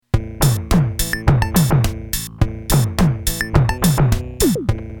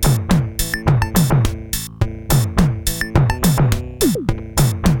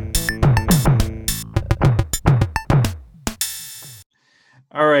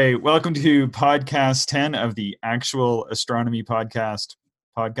right, welcome to podcast 10 of the Actual Astronomy podcast.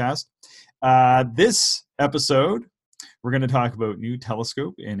 This episode, we're going to talk about new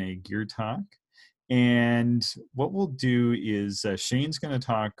telescope in a gear talk. And what we'll do is Shane's going to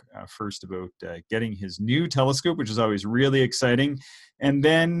talk first about getting his new telescope, which is always really exciting. And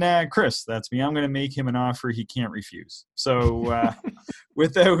then Chris, that's me, I'm going to make him an offer he can't refuse. So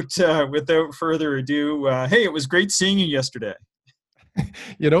without further ado, hey, it was great seeing you yesterday.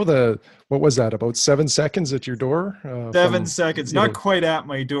 What was that, about 7 seconds at your door? 7 seconds, not quite at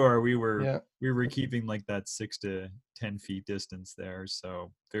my door. We were keeping like that 6 to 10 feet distance there,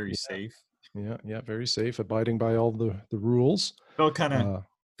 so very safe. Yeah, very safe, abiding by all the rules. Felt kind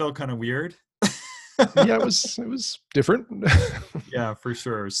of weird. Yeah, it was different. Yeah, for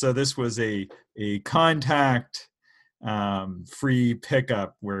sure. So this was a contact free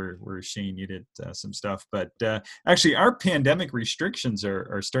pickup where Shane needed some stuff, but actually our pandemic restrictions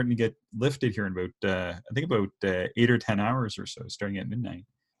are starting to get lifted here in about 8 or 10 hours or so, starting at midnight.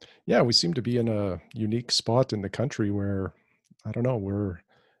 Yeah, we seem to be in a unique spot in the country where, I don't know,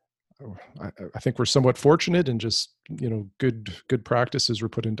 I think we're somewhat fortunate, and just good practices were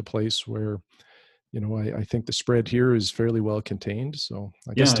put into place where I think the spread here is fairly well contained. So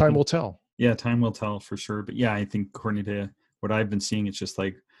I guess time will tell. Yeah, time will tell for sure. But yeah, I think according to what I've been seeing, it's just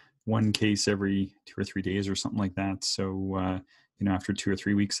like one case every 2 or 3 days or something like that. So, after 2 or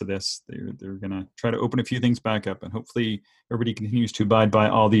 3 weeks of this, they're going to try to open a few things back up, and hopefully everybody continues to abide by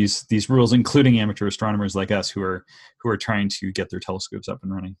all these rules, including amateur astronomers like us who are trying to get their telescopes up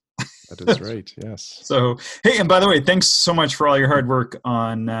and running. That is right. Yes. So, hey, and by the way, thanks so much for all your hard work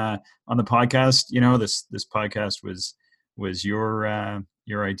on the podcast. This podcast was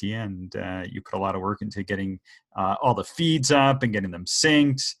your idea, and you put a lot of work into getting all the feeds up and getting them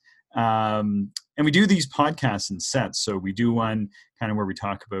synced. And we do these podcasts in sets. So we do one kind of where we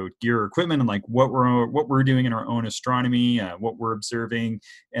talk about gear or equipment and like what we're doing in our own astronomy, what we're observing,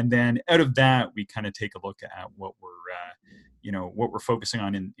 and then out of that we kind of take a look at what we're focusing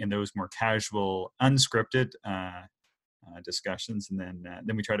on in those more casual, unscripted discussions, and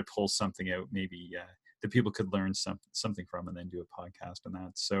then we try to pull something out maybe that people could learn something from, and then do a podcast on that.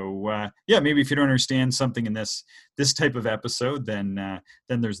 So maybe if you don't understand something in this type of episode, then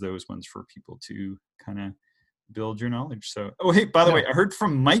there's those ones for people to kind of build your knowledge. So, hey, by the way, I heard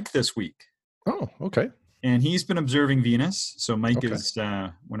from Mike this week. Oh, okay. And he's been observing Venus. So Mike is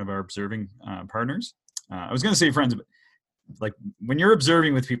one of our observing partners. I was going to say friends, but like when you're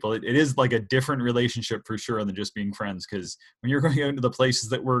observing with people, it is like a different relationship for sure than just being friends. Because when you're going out to the places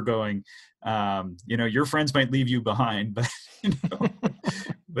that we're going, your friends might leave you behind, but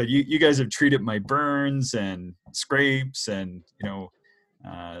but you guys have treated my burns and scrapes, and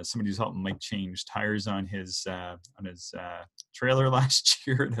somebody who's helping Mike change tires on his trailer last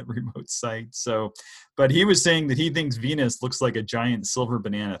year at a remote site. So, but he was saying that he thinks Venus looks like a giant silver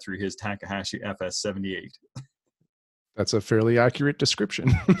banana through his Takahashi FS78. That's a fairly accurate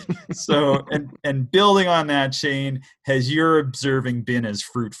description. So, and building on that, Shane, has your observing been as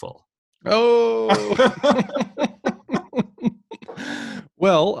fruitful? Oh,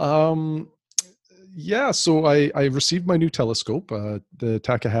 well, yeah. So I received my new telescope, the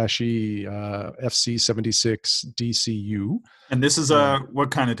Takahashi FC76 DCU. And this is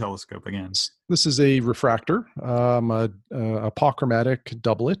what kind of telescope again? This is a refractor, a apochromatic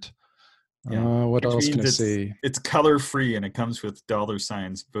doublet. Yeah. What else can I say? It's color free, and it comes with dollar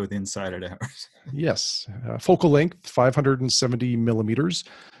signs both inside and out. Yes. Focal length 570 millimeters.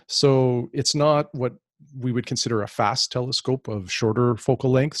 So it's not what we would consider a fast telescope of shorter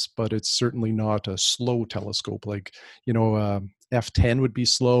focal lengths, but it's certainly not a slow telescope. Like, F10 would be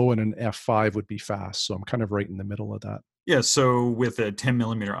slow and an F5 would be fast. So I'm kind of right in the middle of that. Yeah. So with a 10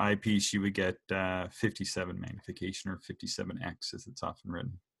 millimeter eyepiece, you would get 57 magnification, or 57x as it's often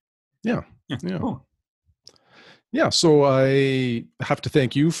written. Yeah. Cool. Yeah, so I have to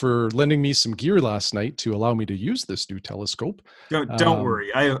thank you for lending me some gear last night to allow me to use this new telescope. Don't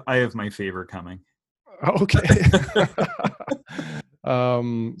worry, I have my favor coming. Okay.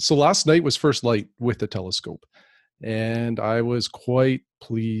 So last night was first light with the telescope, and I was quite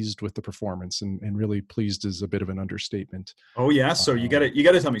pleased with the performance, and really pleased is a bit of an understatement. Oh yeah, so you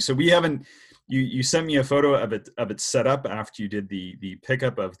gotta tell me. So we haven't. You sent me a photo of it set up after you did the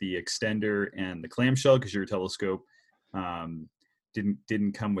pickup of the extender and the clamshell, because your telescope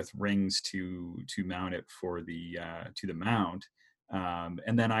didn't come with rings to mount it for the mount.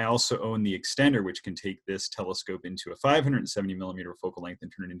 And then I also own the extender, which can take this telescope into a 570 millimeter focal length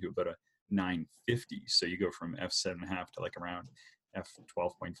and turn it into about a 950. So you go from f7.5 to like around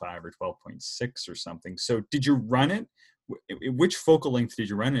f12.5 or 12.6 or something. So did you run it which focal length did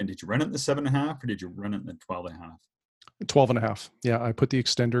you run in? Did you run it in the 7.5 or did you run it in the 12.5? 12 and a half. Yeah, I put the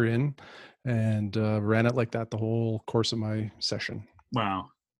extender in and ran it like that the whole course of my session. Wow,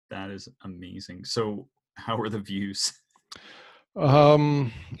 that is amazing. So how were the views?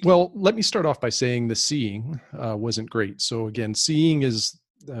 Well, let me start off by saying the seeing wasn't great. So again, seeing is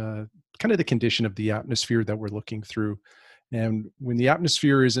kind of the condition of the atmosphere that we're looking through. And when the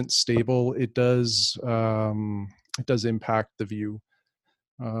atmosphere isn't stable, it does impact the view.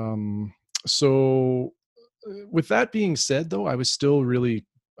 So with that being said, though, I was still really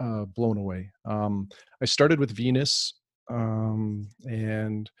blown away. I started with Venus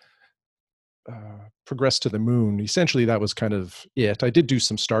and progressed to the moon. Essentially, that was kind of it. I did do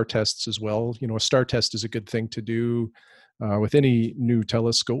some star tests as well. You know, a star test is a good thing to do with any new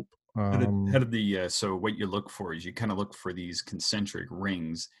telescope. How did the so what you look for is you kind of look for these concentric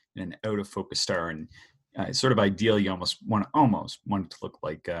rings in an out of focus star, and sort of ideal. You almost want it to look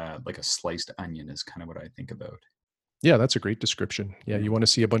like a sliced onion is kind of what I think about. Yeah, that's a great description. Yeah, Yeah. you want to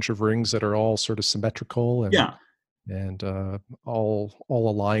see a bunch of rings that are all sort of symmetrical Yeah. and all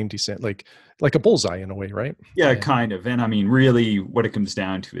aligned, decent, like a bullseye in a way, right? Yeah, And kind of. And I mean, really, what it comes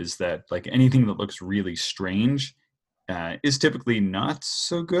down to is that like anything that looks really strange is typically not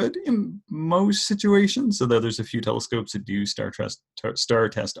so good in most situations. Although there's a few telescopes that do star test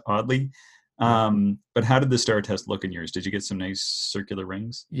oddly. yeah, But how did the star test look in yours? Did you get some nice circular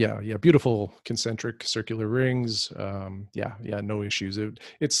rings? yeah, beautiful concentric circular rings. Yeah, no issues.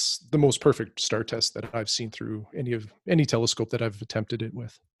 It's the most perfect star test that I've seen through any telescope that I've attempted it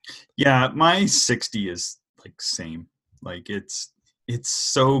with. Yeah, my 60 is like same. Like it's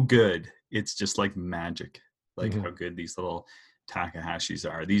so good. It's just like magic. Like Hmm. how good these little Takahashis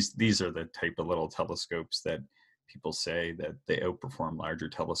are. These are the type of little telescopes that people say that they outperform larger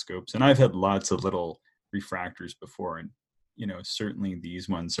telescopes. And I've had lots of little refractors before, and certainly these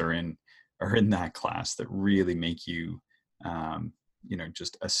ones are in that class that really make you um,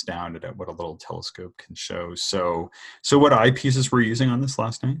 just astounded at what a little telescope can show. So what eyepieces were you using on this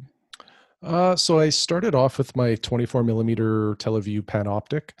last night? So I started off with my 24 millimeter Teleview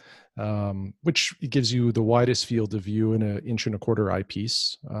Panoptic, which gives you the widest field of view in an inch and a quarter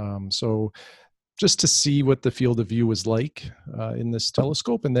eyepiece. So just to see what the field of view was like in this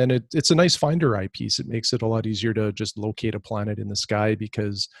telescope. And then it's a nice finder eyepiece. It makes it a lot easier to just locate a planet in the sky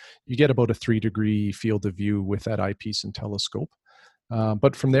because you get about a 3-degree field of view with that eyepiece and telescope.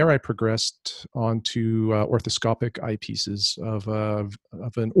 But from there, I progressed onto orthoscopic eyepieces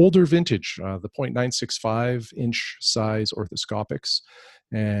of an older vintage, the 0.965 inch size orthoscopics.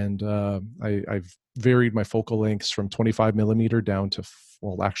 And I've varied my focal lengths from 25 millimeter down to,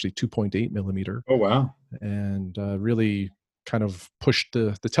 well, actually 2.8 millimeter, Oh wow. and really kind of pushed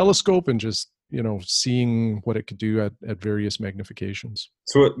the telescope and just, seeing what it could do at various magnifications.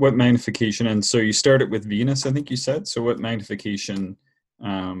 So what magnification? And so you started with Venus, I think you said. So what magnification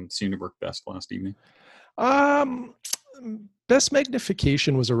seemed to work best last evening? Um, Best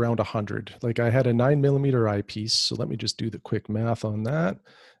magnification was around 100. Like I had a 9 millimeter eyepiece. So let me just do the quick math on that.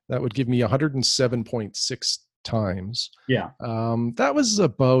 That would give me 107.6 times. Yeah. That was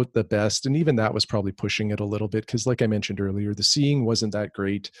about the best. And even that was probably pushing it a little bit because, like I mentioned earlier, the seeing wasn't that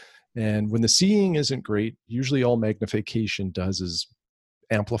great. And when the seeing isn't great, usually all magnification does is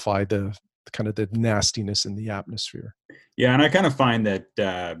amplify the kind of the nastiness in the atmosphere. Yeah, and I kind of find that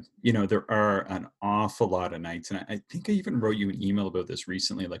there are an awful lot of nights, and I think I even wrote you an email about this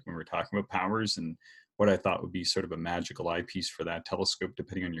recently, like when we were talking about powers and what I thought would be sort of a magical eyepiece for that telescope,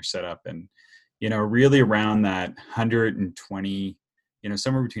 depending on your setup, and really around that 120,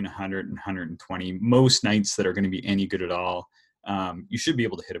 somewhere between 100 and 120. Most nights that are going to be any good at all, you should be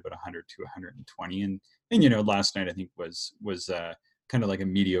able to hit about 100 to 120, and last night I think was kind of like a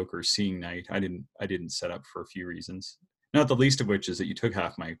mediocre seeing night. I didn't set up for a few reasons. Not the least of which is that you took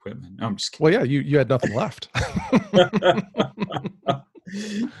half my equipment. No, I'm just Well, yeah, you had nothing left. kidding.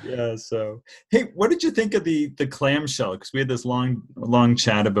 Yeah. So, hey, what did you think of the clamshell? Because we had this long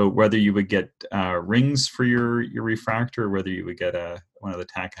chat about whether you would get rings for your refractor, or whether you would get one of the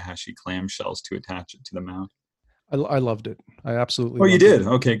Takahashi clamshells to attach it to the mount. I loved it. I absolutely Oh, you loved it. did?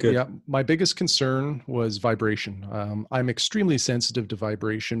 Okay, good. Yeah, my biggest concern was vibration. I'm extremely sensitive to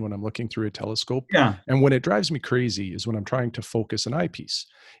vibration when I'm looking through a telescope, Yeah. and when it drives me crazy is when I'm trying to focus an eyepiece.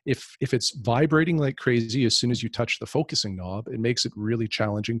 If it's vibrating like crazy as soon as you touch the focusing knob, it makes it really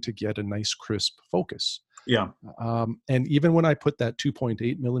challenging to get a nice crisp focus. Yeah. And even when I put that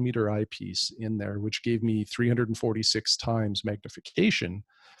 2.8 millimeter eyepiece in there, which gave me 346 times magnification,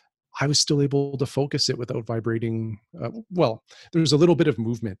 I was still able to focus it without vibrating. Well, there was a little bit of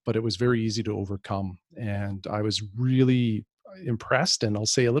movement, but it was very easy to overcome. And I was really impressed, and I'll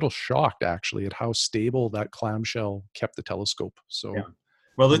say a little shocked actually at how stable that clamshell kept the telescope. Yeah. So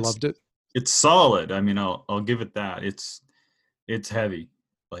Well, I loved it. it's solid. I mean, I'll give it that. It's heavy,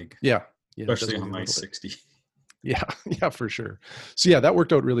 like Yeah. Yeah. It does especially weigh on a my little bit. 60. Yeah. Yeah, for sure. So yeah, that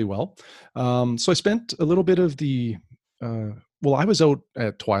worked out really well. So I spent a little bit of uh, well, I was out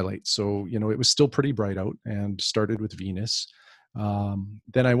at twilight. So, it was still pretty bright out, and started with Venus.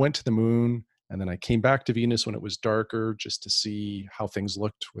 Then I went to the moon, and then I came back to Venus when it was darker, just to see how things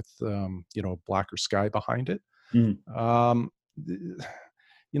looked with, blacker sky behind it. Mm. Um,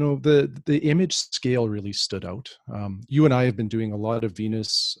 th- the image scale really stood out. You and I have been doing a lot of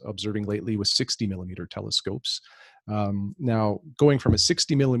Venus observing lately with 60 millimeter telescopes. Now, going from a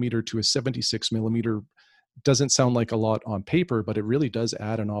 60 millimeter to a 76 millimeter doesn't sound like a lot on paper, but it really does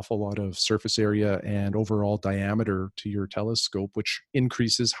add an awful lot of surface area and overall diameter to your telescope, which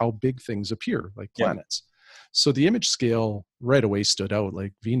increases how big things appear, like Yeah. planets. So the image scale right away stood out.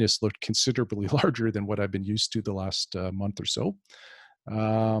 Like Venus looked considerably larger than what I've been used to the last month or so.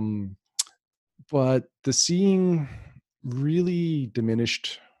 Um, but the seeing really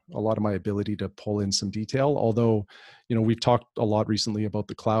diminished a lot of my ability to pull in some detail. Although, we've talked a lot recently about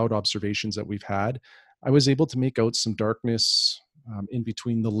the cloud observations that we've had. I was able to make out some darkness in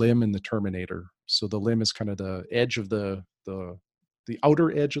between the limb and the terminator. So the limb is kind of the edge of the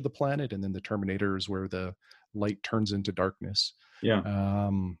outer edge of the planet, and then the terminator is where the light turns into darkness. Yeah.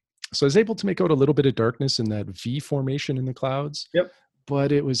 Um, so I was able to make out a little bit of darkness in that V formation in the clouds, Yep.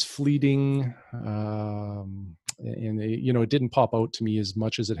 but it was fleeting. And it didn't pop out to me as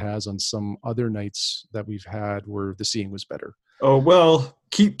much as it has on some other nights that we've had where the seeing was better. Oh, well,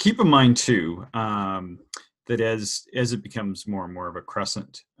 keep in mind too, that as it becomes more and more of a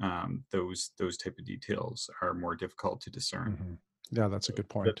crescent, those type of details are more difficult to discern. Mm-hmm. Yeah, that's a good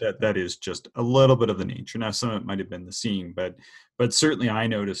point. That is just a little bit of the nature. Now, some of it might have been the seeing, but certainly I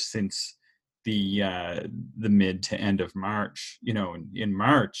noticed since the mid to end of March, in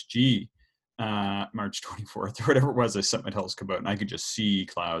March, March 24th or whatever it was, I set my telescope out and I could just see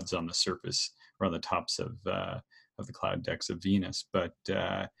clouds on the surface or on the tops of the cloud decks of Venus. But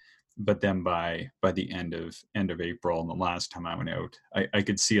then by the end of April and the last time I went out, I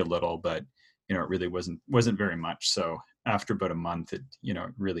could see a little, but it really wasn't very much. So after about a month, it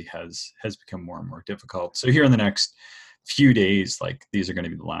really has become more and more difficult. So here in the next few days, like these are going to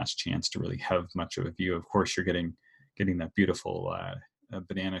be the last chance to really have much of a view. Of course, you're getting that beautiful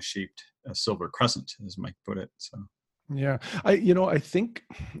banana shaped silver crescent, as Mike put it. So yeah, I think,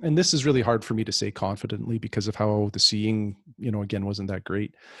 and this is really hard for me to say confidently because of how the seeing, again, wasn't that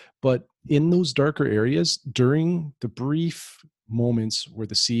great. But in those darker areas, during the brief moments where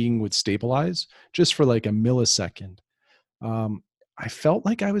the seeing would stabilize, just for like a millisecond, I felt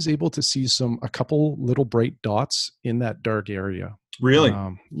like I was able to see a couple little bright dots in that dark area. really,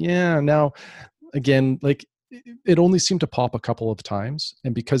 Yeah. Now, again, like it only seemed to pop a couple of times,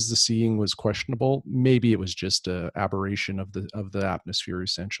 and because the seeing was questionable, maybe it was just a aberration of the atmosphere.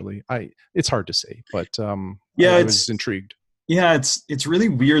 Essentially, it's hard to say, but yeah, I was intrigued. Yeah, it's really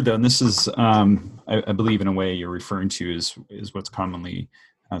weird though, and this is I believe in a way you're referring to is what's commonly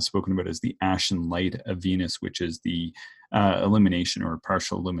spoken about as the ashen light of Venus, which is the illumination or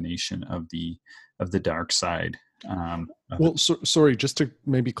partial illumination of the dark side. Well, sorry, just to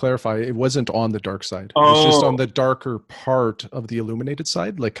maybe clarify, it wasn't on the dark side. It was just on Oh, the darker part of the illuminated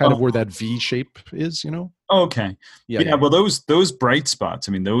side, like kind of where that V shape is, okay. Yeah, Yeah, yeah, well, those bright spots,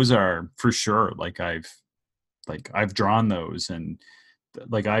 I mean, those are for sure. Like I've drawn those, and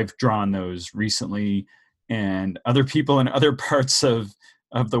like I've drawn those recently, and other people in other parts of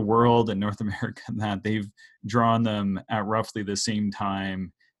the world in North America that they've drawn them at roughly the same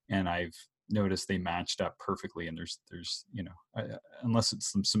time, and I've noticed they matched up perfectly. And there's unless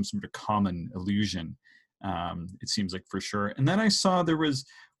it's some sort of common illusion, it seems like for sure. And then I saw there was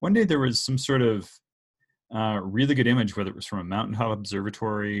some sort of really good image, whether it was from a mountaintop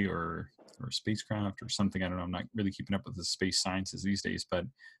observatory or spacecraft or something. I don't know. I'm not really keeping up with the space sciences these days, but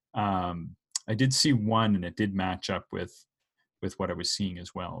I did see one, and it did match up with what I was seeing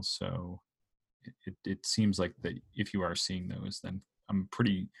as well. So it seems like that if you are seeing those, then I'm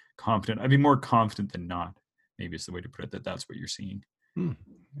pretty confident. I'd be more confident than not, maybe is the way to put it, that that's what you're seeing.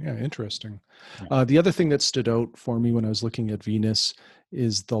 Yeah, interesting. Yeah. The other thing that stood out for me when I was looking at Venus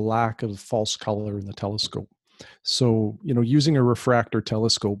is the lack of false color in the telescope. So, using a refractor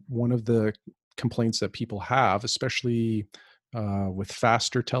telescope, one of the complaints that people have, especially with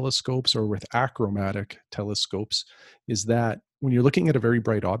faster telescopes or with achromatic telescopes, is that when you're looking at a very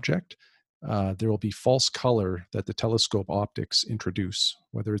bright object, there will be false color that the telescope optics introduce,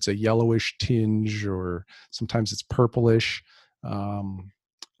 whether it's a yellowish tinge or sometimes it's purplish. Um,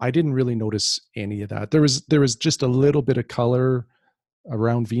 I didn't really notice any of that. There was just a little bit of color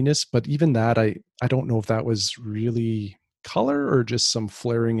around Venus, but even that, I don't know if that was really color or just some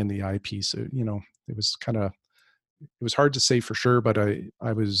flaring in the eyepiece. It was it was hard to say for sure, but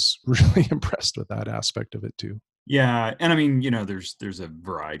I was really impressed with that aspect of it too. Yeah, and I mean, there's a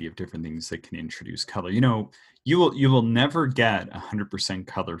variety of different things that can introduce color. You will never get 100%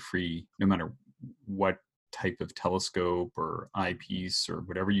 color free, no matter what type of telescope or eyepiece or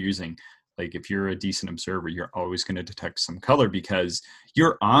whatever you're using. Like if you're a decent observer, you're always going to detect some color because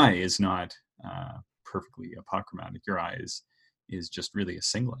your eye is not perfectly apochromatic. Your eye is just really a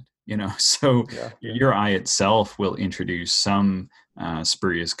singlet. So Yeah, yeah. your eye itself will introduce some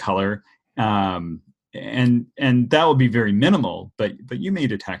spurious color. And that will be very minimal, but you may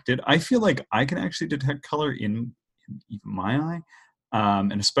detect it. I feel like I can actually detect color in even my eye,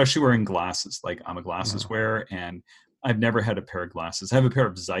 and especially wearing glasses. Like I'm a glasses Mhm. wearer, and I've never had a pair of glasses. I have a pair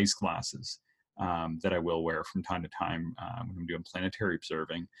of Zeiss glasses that I will wear from time to time when I'm doing planetary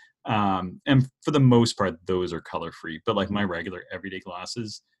observing. And for the most part, those are color free. But like my regular everyday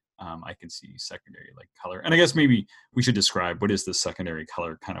glasses, I can see secondary like color. And I guess maybe we should describe what is the secondary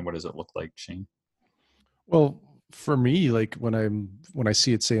color. Kind of what does it look like, Shane? Well, for me, like when I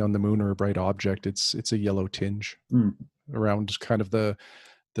see it, say on the moon or a bright object, it's a yellow tinge Mm, around kind of the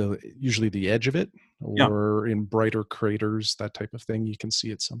usually the edge of it, yeah. or in brighter craters, that type of thing. You can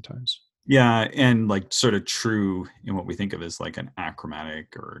see it sometimes. Yeah, and like sort of true in what we think of as like an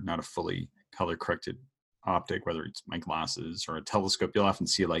achromatic or not a fully color corrected optic, whether it's my glasses or a telescope, you'll often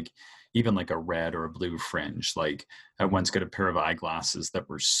see like even like a red or a blue fringe. Like I Mhm. once got a pair of eyeglasses that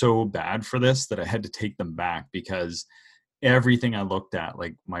were so bad for this that I had to take them back because everything I looked at,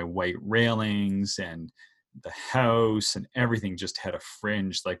 like my white railings and the house and everything just had a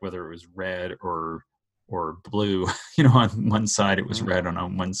fringe, like whether it was red or blue. On one side it was Mhm. red, and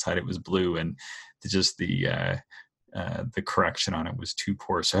on one side it was blue, and just the correction on it was too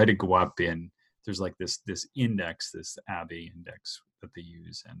poor. So I had to go up in there's like this index, this Abbey index that they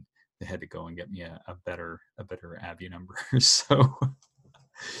use, and they had to go and get me a better Abbey number. So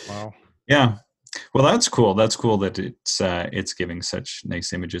Wow. yeah, well, that's cool. That's cool that it's giving such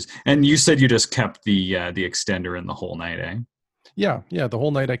nice images. And you said you just kept the extender in the whole night, eh? Yeah, yeah. The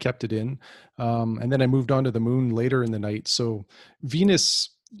whole night I kept it in, and then I moved on to the moon later in the night. So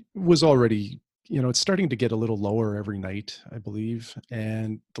Venus was already, it's starting to get a little lower every night, I believe.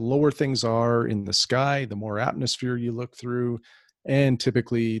 And the lower things are in the sky, the more atmosphere you look through, and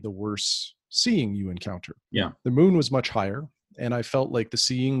typically the worse seeing you encounter. Yeah. The moon was much higher, and I felt like the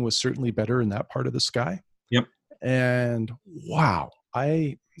seeing was certainly better in that part of the sky. Yep. And wow,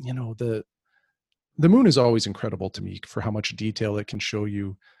 the moon is always incredible to me for how much detail it can show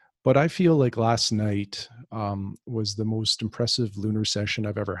you. But I feel like last night was the most impressive lunar session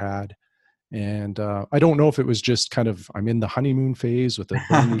I've ever had. And I don't know if it was just kind of I'm in the honeymoon phase with a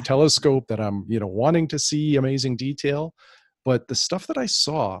brand new telescope that I'm, wanting to see amazing detail. But the stuff that I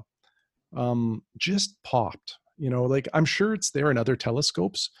saw just popped. Like I'm sure it's there in other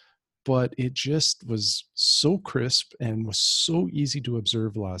telescopes, but it just was so crisp and was so easy to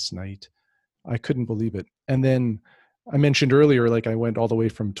observe last night. I couldn't believe it. And then I mentioned earlier, like I went all the way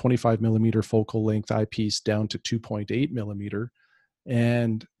from 25 millimeter focal length eyepiece down to 2.8 millimeter,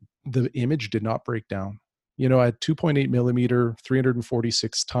 and the image did not break down. At 2.8 millimeter,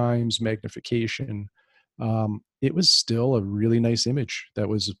 346 times magnification, it was still a really nice image that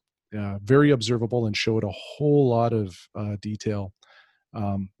was very observable and showed a whole lot of detail.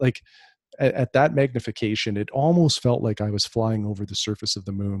 Like at that magnification, it almost felt like I was flying over the surface of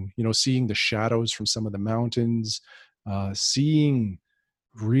the moon, seeing the shadows from some of the mountains, seeing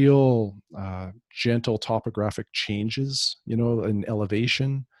real gentle topographic changes, in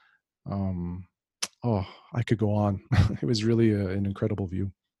elevation. Um, oh, I could go on. It was really an incredible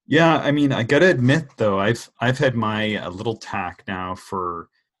view. Yeah, I mean, I gotta admit though, I've had my little tack now for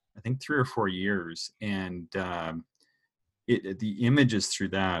I think 3 or 4 years, and the images through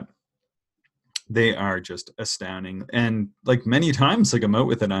that they are just astounding. And like many times, like I'm out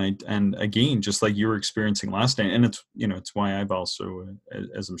with it, and again, just like you were experiencing last night, and it's why I've also,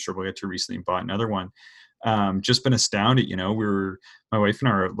 as I'm sure we'll get to, recently bought another one. Just been astounded. My wife and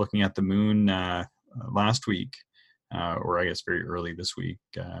I are looking at the moon last week, or I guess very early this week.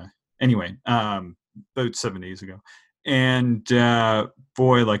 Anyway, about 7 days ago, and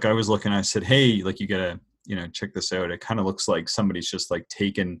boy, like I was looking, I said, "Hey, like you gotta." check this out. It kind of looks like somebody's just like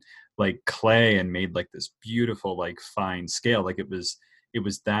taken like clay and made like this beautiful, like fine scale. Like it was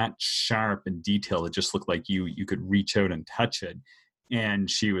that sharp and detailed. It just looked like you could reach out and touch it.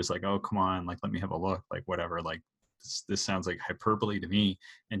 And she was like, oh, come on, like, let me have a look, like, whatever, like, this sounds like hyperbole to me.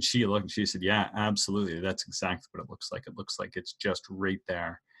 And she looked and she said, yeah, absolutely. That's exactly what it looks like. It looks like it's just right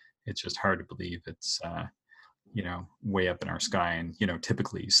there. It's just hard to believe it's, way up in our sky. And,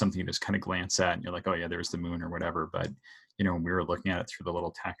 typically something you just kind of glance at and you're like, oh yeah, there's the moon or whatever. But, when we were looking at it through the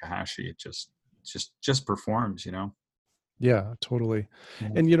little Takahashi, it just performs, Yeah, totally. Yeah.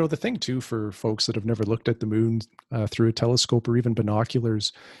 And the thing too, for folks that have never looked at the moon through a telescope or even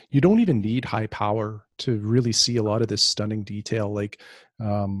binoculars, you don't even need high power to really see a lot of this stunning detail. Like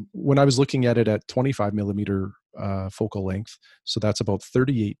when I was looking at it at 25 millimeter focal length, so that's about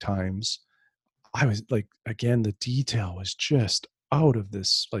 38 times, I was like, again, the detail was just out of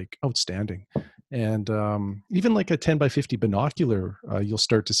this, like, outstanding. And even like a 10 by 50 binocular, you'll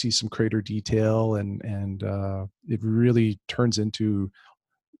start to see some crater detail, and it really turns into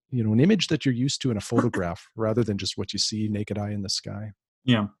an image that you're used to in a photograph rather than just what you see naked eye in the sky.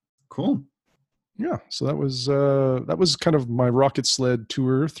 Yeah. Cool. Yeah, so that was kind of my rocket sled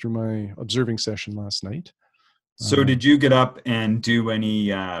tour through my observing session last night. So did you get up and do any,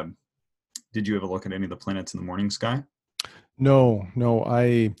 did you have a look at any of the planets in the morning sky? No,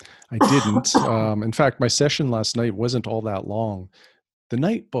 I didn't. In fact, my session last night wasn't all that long. The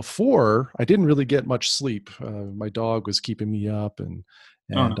night before, I didn't really get much sleep. My dog was keeping me up, and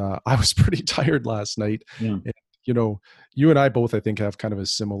Oh, no. I was pretty tired last night. Yeah. And, you and I both, I think, have kind of a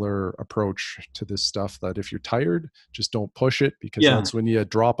similar approach to this stuff, that if you're tired, just don't push it, because Yeah. that's when you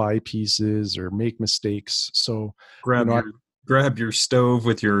drop eyepieces or make mistakes. So grab your stove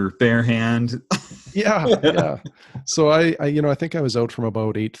with your bare hand. Yeah. So I think I was out from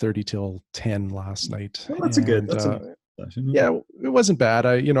about 8:30 till 10 last night. Well, that's And a good session. yeah, it wasn't bad.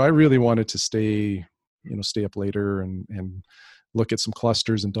 I really wanted to stay up later and look at some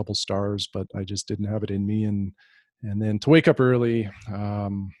clusters and double stars, but I just didn't have it in me. And then to wake up early,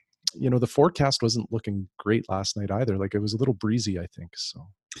 the forecast wasn't looking great last night either. Like, it was a little breezy, I think. So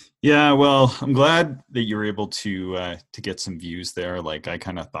Yeah, well, I'm glad that you were able to get some views there. Like, I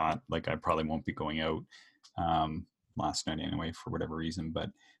kind of thought, like, I probably won't be going out last night anyway for whatever reason, but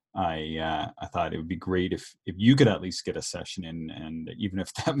I thought it would be great if you could at least get a session in, and even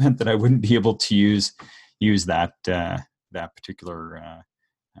if that meant that I wouldn't be able to use that particular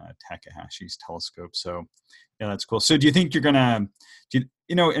Takahashi's telescope. So yeah, that's cool. So do you think you're gonna,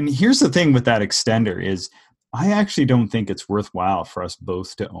 and here's the thing with that extender is, I actually don't think it's worthwhile for us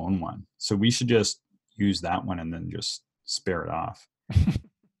both to own one. So we should just use that one and then just spare it off.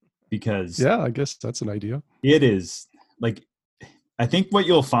 Because yeah, I guess that's an idea. it is, like, I think what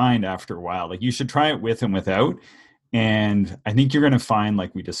you'll find after a while, like, you should try it with and without. And I think you're going to find,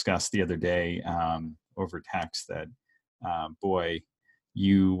 like we discussed the other day over text, that boy,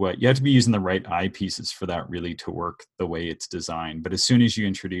 you have to be using the right eyepieces for that really to work the way it's designed. But as soon as you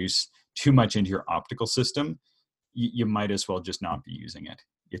introduce too much into your optical system, you might as well just not be using it.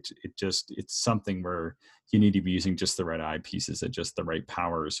 It's something where you need to be using just the right eyepieces at just the right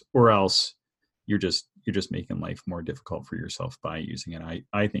powers, or else you're just making life more difficult for yourself by using it.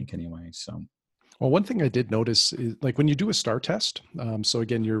 I think anyway. So. Well, one thing I did notice is, like, when you do a star test, so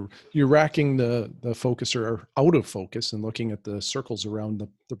again, you're racking the focuser out of focus and looking at the circles around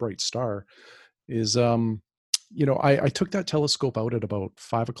the bright star, is, I took that telescope out at about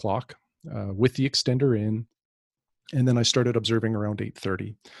 5 o'clock with the extender in, and then I started observing around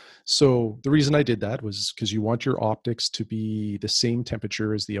 8:30. So the reason I did that was because you want your optics to be the same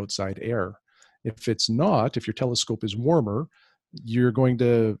temperature as the outside air. If it's not, if your telescope is warmer, you're going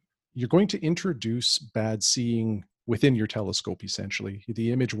to introduce bad seeing within your telescope. Essentially,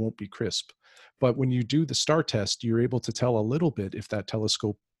 the image won't be crisp. But when you do the star test, you're able to tell a little bit if that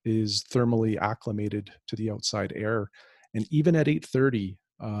telescope is thermally acclimated to the outside air. And even at 8:30,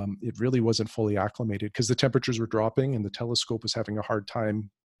 it really wasn't fully acclimated, because the temperatures were dropping and the telescope was having a hard time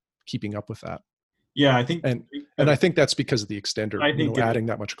keeping up with that. Yeah, I think, and I think that's because of the extender, I think adding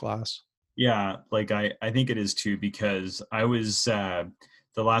that much glass. Yeah, like I think it is too, because I was the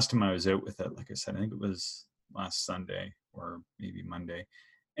last time I was out with it, like I said, I think it was last Sunday or maybe Monday.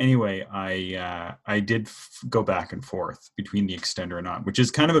 Anyway, I did go back and forth between the extender and not, which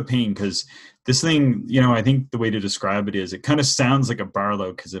is kind of a pain, because this thing, I think the way to describe it is, it kind of sounds like a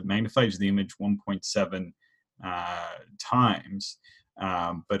Barlow because it magnifies the image 1.7 times,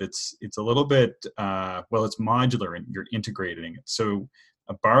 but it's a little bit it's modular and you're integrating it. So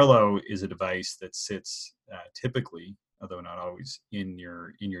a Barlow is a device that sits typically although not always, in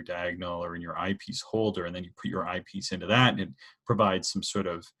your diagonal or in your eyepiece holder, and then you put your eyepiece into that, and it provides some sort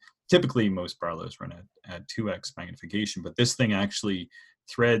of, typically most Barlows run at 2x magnification, but this thing actually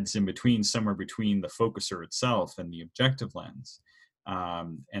threads in between, somewhere between the focuser itself and the objective lens.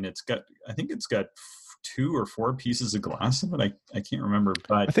 And it's got, I think it's got 2 or 4 pieces of glass in it. I can't remember,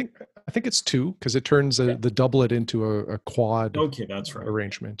 but I think it's 2, because it turns the doublet into a quad. Okay, that's right.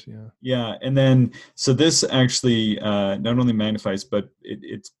 Arrangement. Yeah, and then so this actually not only magnifies, but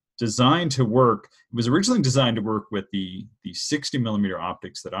it's designed to work. It was originally designed to work with the 60 millimeter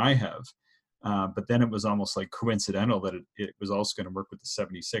optics that I have, but then it was almost like coincidental that it was also going to work with the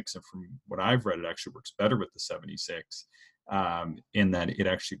 76. And from what I've read, it actually works better with the 76, in that it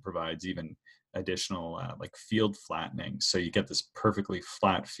actually provides even additional like field flattening. So you get this perfectly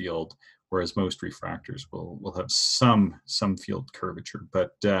flat field, whereas most refractors will have some field curvature.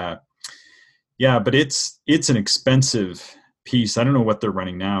 But but it's an expensive piece. I don't know what they're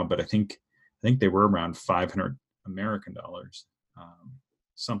running now, but I think they were around $500 American dollars,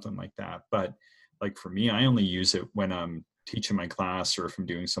 something like that. But like for me, I only use it when I'm teaching my class or if I'm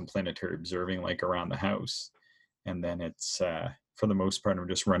doing some planetary observing, like around the house. And then it's for the most part, I'm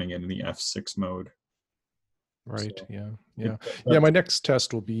just running it in the f6 mode. Right. So, yeah. My next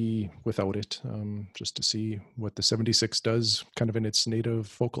test will be without it, just to see what the 76 does, kind of in its native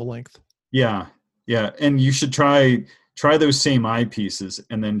focal length. Yeah. And you should try those same eyepieces,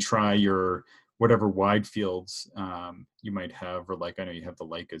 and then try your whatever wide fields you might have, or like I know you have the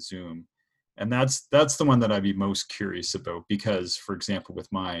Leica Zoom, and that's the one that I'd be most curious about, because, for example,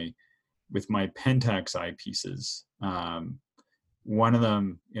 with my Pentax eyepieces, one of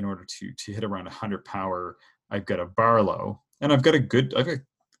them, in order to hit around 100 power, I've got a Barlow, and I've got a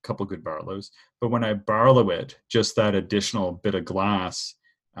couple good Barlows, but when I Barlow it, just that additional bit of glass,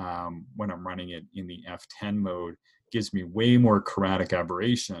 when I'm running it in the f10 mode, gives me way more chromatic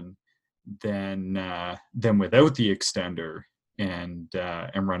aberration than without the extender, and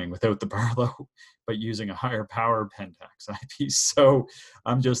running without the Barlow, but using a higher power Pentax eyepiece. So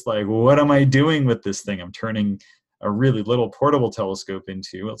I'm just like, what am I doing with this thing? I'm turning a really little portable telescope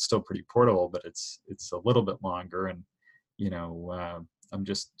into, well, it's still pretty portable, but it's a little bit longer, and I'm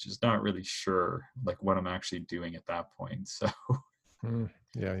just not really sure like what I'm actually doing at that point. So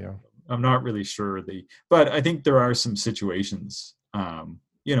yeah, I'm not really sure but I think there are some situations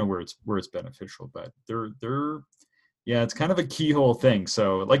where it's beneficial, but it's kind of a keyhole thing.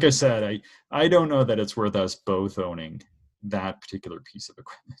 So like I said, I don't know that it's worth us both owning that particular piece of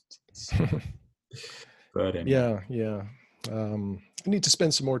equipment. So, but anyway. Yeah. I need to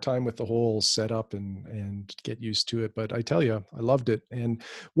spend some more time with the whole setup and get used to it. But I tell you, I loved it. And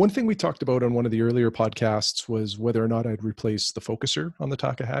one thing we talked about on one of the earlier podcasts was whether or not I'd replace the focuser on the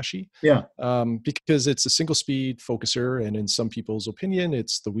Takahashi. Yeah. Because it's a single speed focuser, and in some people's opinion,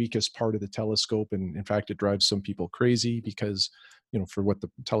 it's the weakest part of the telescope. And in fact, it drives some people crazy because, for what the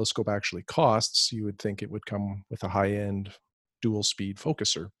telescope actually costs, you would think it would come with a high end dual speed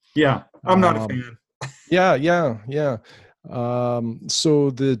focuser. Yeah. I'm not a fan. Yeah. So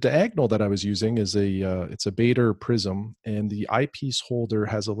the diagonal that I was using is it's a Baader prism, and the eyepiece holder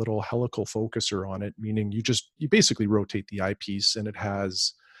has a little helical focuser on it, meaning you basically rotate the eyepiece, and I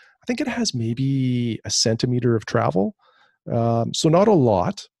think it has maybe a centimeter of travel. So not a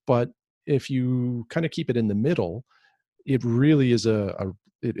lot, but if you kind of keep it in the middle, it really is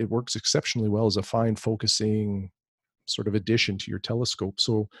it works exceptionally well as a fine focusing sort of addition to your telescope.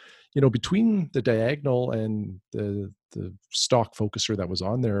 So, between the diagonal and the stock focuser that was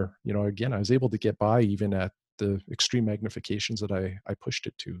on there, again, I was able to get by even at the extreme magnifications that I pushed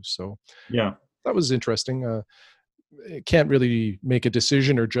it to. So yeah, that was interesting. Can't really make a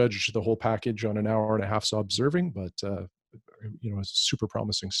decision or judge the whole package on an hour and a half observing, but a super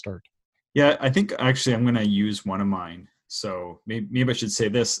promising start. Yeah, I think actually I'm going to use one of mine. So maybe I should say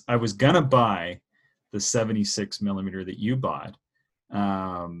this. I was going to buy the 76 millimeter that you bought.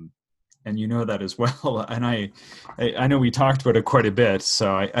 And you know that as well. And I know we talked about it quite a bit.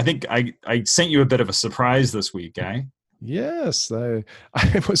 So I think I sent you a bit of a surprise this week, eh? Yes, I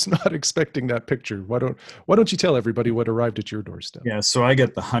was not expecting that picture. Why don't you tell everybody what arrived at your doorstep? Yeah, so I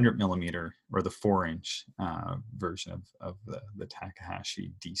get the 100 millimeter or the 4-inch version of the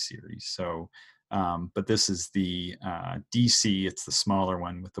Takahashi D series. So, but this is the DC. It's the smaller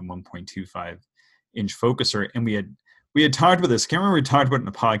one with the 1.25 inch focuser, and we had talked about this. I can't remember if we talked about it in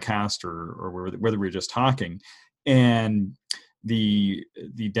a podcast or whether we were just talking. And the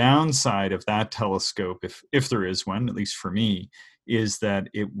downside of that telescope, if there is one, at least for me, is that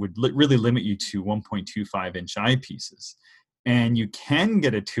it would really limit you to 1.25 inch eyepieces. and you can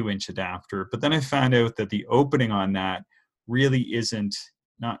get a 2-inch adapter, but then I found out that the opening on that really isn't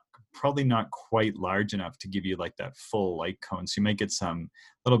not probably not quite large enough to give you like that full light cone. So you might get some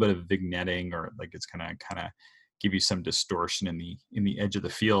little bit of vignetting, or like it's gonna kind of give you some distortion in the edge of the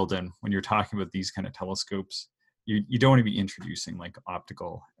field. And when you're talking about these kind of telescopes, you don't want to be introducing like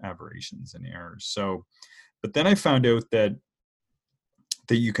optical aberrations and errors. So, but then I found out that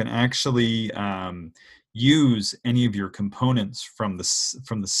you can actually use any of your components from the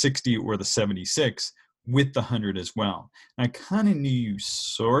 60 or the 76 with the 100 as well. And I kind of knew you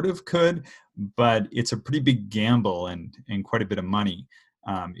sort of could, but it's a pretty big gamble and quite a bit of money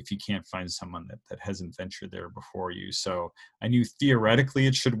if you can't find someone that hasn't ventured there before you. So I knew theoretically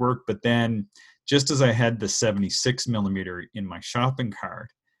it should work, but then just as I had the 76 millimeter in my shopping cart,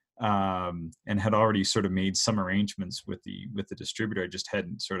 and had already sort of made some arrangements with the distributor, I just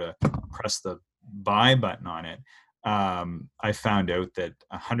hadn't sort of pressed the buy button on it. I found out that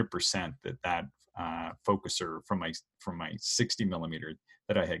 100% that focuser from my 60 millimeter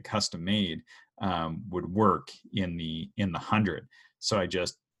that I had custom made would work in the 100. So I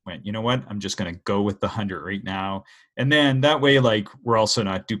just went, you know what, I'm just going to go with the 100 right now. And then that way, like, we're also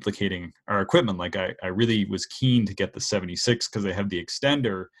not duplicating our equipment. Like I really was keen to get the 76 because I have the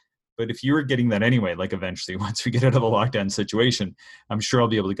extender. But if you were getting that anyway, like eventually once we get out of the lockdown situation, I'm sure I'll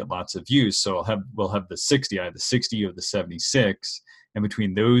be able to get lots of views. So we'll have the 60, I have the 60 of the 76. And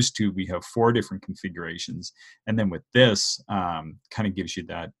between those two, we have 4 different configurations. And then with this, kind of gives you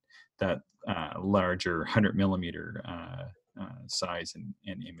that larger 100 millimeter size and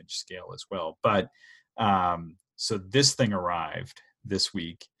image scale as well. But so this thing arrived this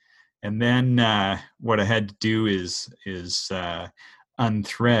week, and then what I had to do is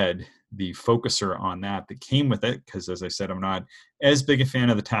unthread the focuser on that came with it, because as I said, I'm not as big a fan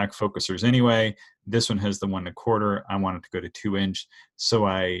of the TAC focusers anyway. This one has the 1 1/4. I wanted to go to 2-inch, so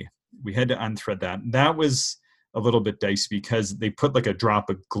we had to unthread that. That was a little bit dicey because they put like a drop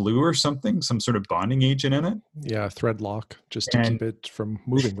of glue or something, some sort of bonding agent in it. Yeah, thread lock, just to keep it from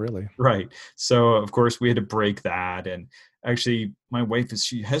moving, really. Right. So of course we had to break that. And actually my wife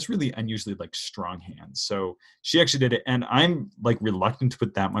she has really unusually like strong hands. So she actually did it. And I'm like reluctant to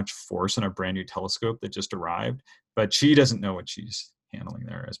put that much force on a brand new telescope that just arrived, but she doesn't know what she's handling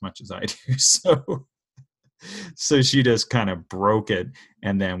there as much as I do. So she just kind of broke it,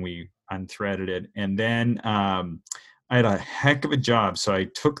 and then we unthreaded it. And then I had a heck of a job. So I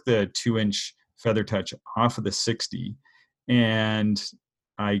took the 2-inch Feather Touch off of the 60, and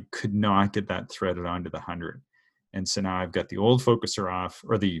I could not get that threaded onto the 100. And so now I've got the old focuser off,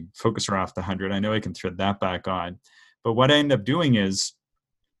 or the focuser off the 100. I know I can thread that back on. But what I ended up doing is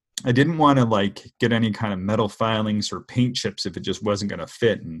I didn't want to like get any kind of metal filings or paint chips if it just wasn't going to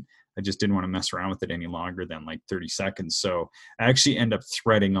fit. And I just didn't want to mess around with it any longer than like 30 seconds. So I actually end up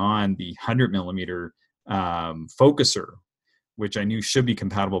threading on the 100 millimeter focuser, which I knew should be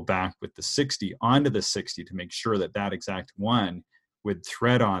compatible back with the 60, onto the 60 to make sure that that exact one would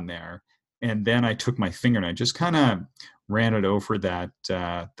thread on there. And then I took my finger and I just kind of ran it over that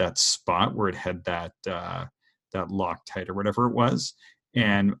spot where it had that Loctite or whatever it was.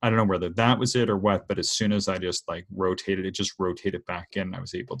 And I don't know whether that was it or what, but as soon as I just like rotated it, just rotated back in, I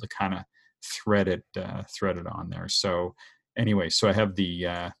was able to kind of thread it on there. So anyway, so I have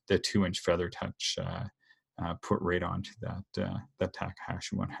the 2-inch Feather Touch put right onto that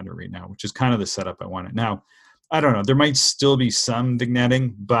Takahashi 100 right now, which is kind of the setup I wanted. Now, I don't know, there might still be some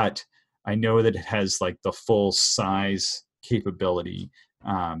vignetting, but I know that it has like the full size capability,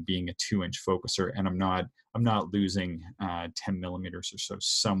 being a 2-inch focuser, and I'm not losing 10 millimeters or so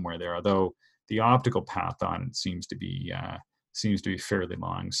somewhere there, although the optical path on it seems to be fairly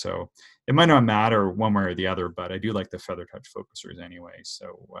long. So it might not matter one way or the other, but I do like the Feather Touch focusers anyway.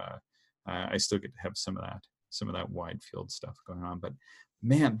 So I still get to have some of that wide field stuff going on. But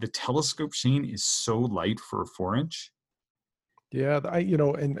man, the telescope, Shane, is so light for a 4-inch. Yeah,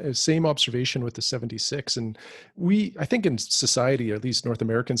 and same observation with the 76. And I think in society, at least North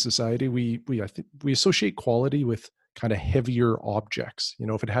American society, I think we associate quality with kind of heavier objects.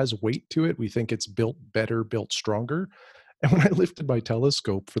 If it has weight to it, we think it's built better, built stronger. And when I lifted my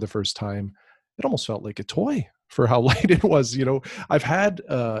telescope for the first time, it almost felt like a toy for how light it was. I've had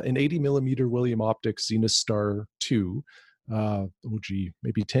an 80 millimeter William Optics Zenith Star 2,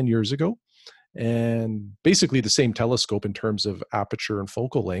 maybe 10 years ago. And basically the same telescope in terms of aperture and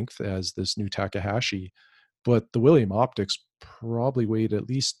focal length as this new Takahashi. But the William Optics probably weighed at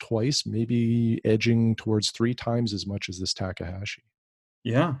least twice, maybe edging towards 3 times as much as this Takahashi.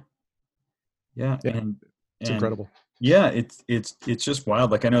 Yeah. And it's incredible. Yeah, it's just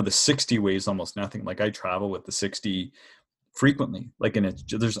wild. Like I know the 60 weighs almost nothing. Like I travel with the 60 frequently. Like, and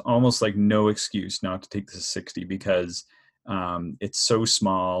there's almost like no excuse not to take the 60 because it's so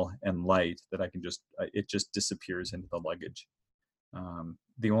small and light that I can just it just disappears into the luggage.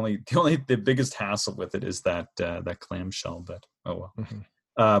 The biggest hassle with it is that that clamshell, but oh well. Mhm.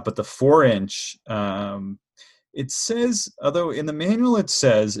 But the 4-inch, it says, although in the manual it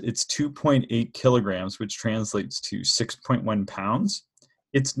says it's 2.8 kilograms, which translates to 6.1 pounds.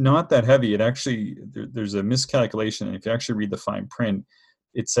 It's not that heavy. It actually, there's a miscalculation. And if you actually read the fine print,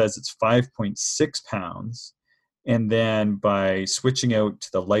 it says it's 5.6 pounds. And then by switching out to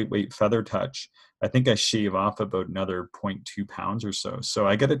the lightweight Feather Touch, I think I shave off about another zero 0.2 pounds or so. So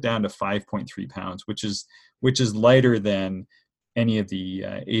I get it down to 5.3 pounds, which is lighter than any of the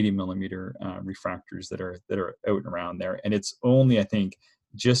 80 millimeter refractors that are out and around there. And it's only, I think,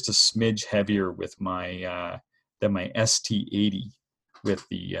 just a smidge heavier with my than my ST80 with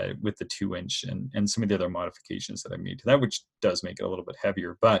the 2-inch and some of the other modifications that I made to that, which does make it a little bit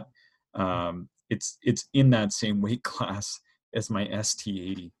heavier. But it's in that same weight class as my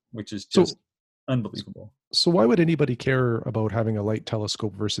ST80, which is just unbelievable. So why would anybody care about having a light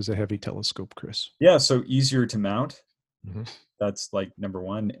telescope versus a heavy telescope, Chris? Yeah, so easier to mount. Mm-hmm. That's like number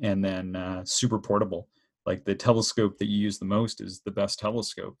one. And then super portable. Like the telescope that you use the most is the best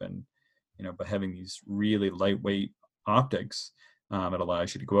telescope. And, by having these really lightweight optics, it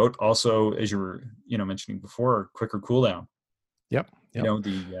allows you to go out. Also, as you were, mentioning before, quicker cool down. Yep.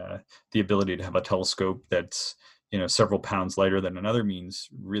 The ability to have a telescope that's, several pounds lighter than another means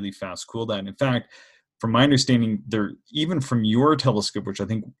really fast cool down. In fact, from my understanding, there, even from your telescope, which I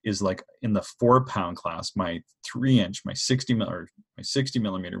think is like in the 4-pound class, my 3-inch, my 60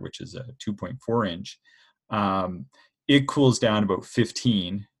 millimeter, which is a 2.4 inch, it cools down about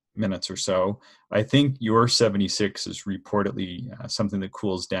 15 minutes or so. I think your 76 is reportedly something that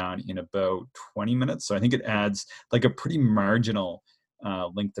cools down in about 20 minutes. So I think it adds like a pretty marginal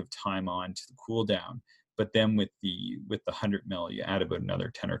length of time on to the cool down. But then with the 100 mil, you add about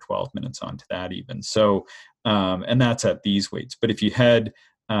another 10 or 12 minutes onto that even. So, and that's at these weights. But if you had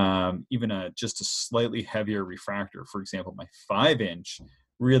even just a slightly heavier refractor, for example, my 5-inch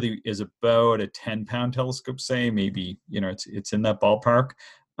really is about a 10-pound telescope, say, maybe, it's in that ballpark,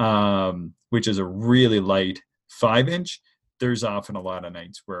 which is a really light 5-inch. There's often a lot of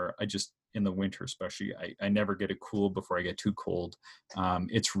nights where in the winter especially, I never get it cool before I get too cold.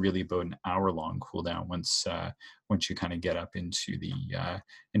 It's really about an hour-long cool down once you kind of get up into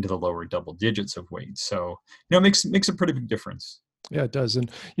the lower double digits of weight. So it makes a pretty big difference. Yeah, it does.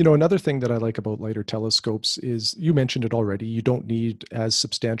 And, another thing that I like about lighter telescopes is, you mentioned it already, you don't need as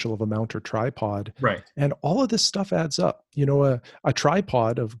substantial of a mount or tripod. Right. And all of this stuff adds up. A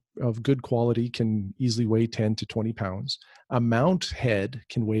tripod of good quality can easily weigh 10 to 20 pounds. A mount head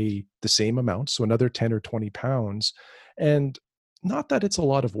can weigh the same amount, so another 10 or 20 pounds. And not that it's a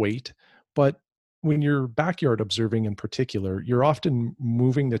lot of weight, but when you're backyard observing in particular, you're often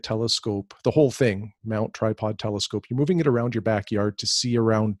moving the telescope, the whole thing, mount, tripod, telescope, you're moving it around your backyard to see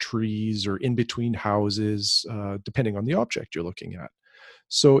around trees or in between houses, depending on the object you're looking at.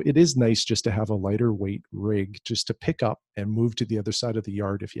 So it is nice just to have a lighter weight rig just to pick up and move to the other side of the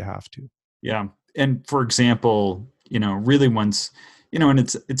yard if you have to. Yeah. And for example, really once, and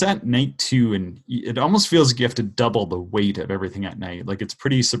it's at night too, and it almost feels like you have to double the weight of everything at night. Like, it's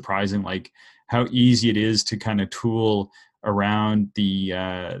pretty surprising, like how easy it is to kind of tool around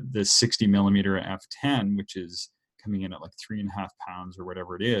the 60 millimeter f10, which is coming in at like 3.5 pounds or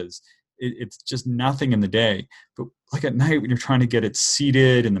whatever it is. It's just nothing in the day. But like at night when you're trying to get it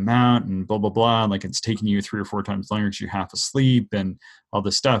seated in the mount and blah, blah, blah, like it's taking you 3 or 4 times longer because you're half asleep and all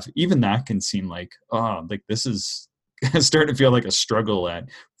this stuff, even that can seem like, like this is starting to feel like a struggle at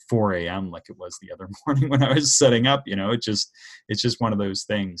 4 a.m. like it was the other morning when I was setting up. It's just one of those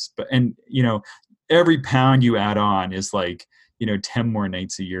things. But, and, every pound you add on is like, 10 more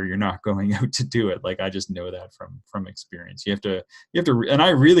nights a year you're not going out to do it. Like, I just know that from experience. You have to, and I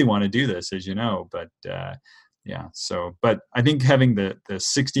really want to do this, as you know, but yeah. So, but I think having the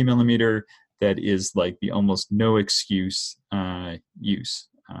 60 millimeter, that is like the almost no excuse use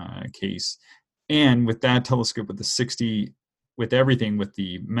case. And with that telescope, with the 60, with everything, with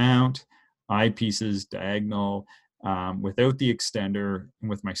the mount, eyepieces, diagonal, without the extender,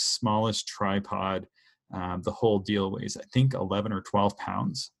 and with my smallest tripod, the whole deal weighs, I think, 11 or 12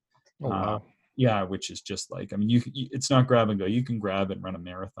 pounds. Oh, wow. Yeah, which is just like, I mean, it's not grab and go. You can grab and run a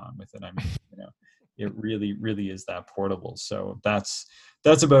marathon with it. I mean, it really, really is that portable. So that's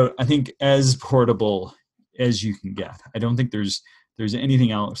about, I think, as portable as you can get. I don't think there's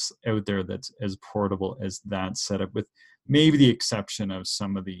anything else out there that's as portable as that setup, with maybe the exception of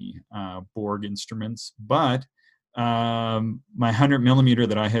some of the Borg instruments. But my 100 millimeter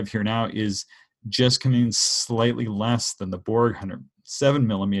that I have here now is just coming in slightly less than the Borg 107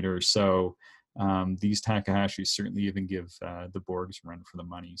 millimeter. So these Takahashis certainly even give the Borgs a run for the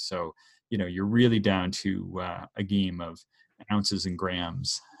money. So, you're really down to a game of ounces and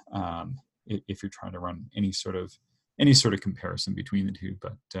grams if you're trying to run any sort of comparison between the two.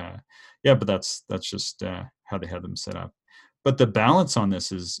 But but that's just how they have them set up. But the balance on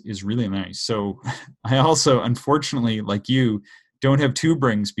this is really nice. So I also, unfortunately, like you, don't have tube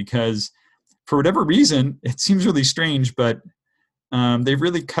rings because for whatever reason, it seems really strange, but they've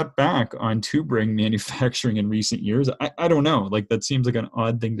really cut back on tube ring manufacturing in recent years. I don't know. Like, that seems like an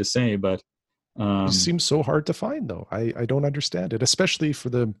odd thing to say, but It seems so hard to find, though. I don't understand it, especially for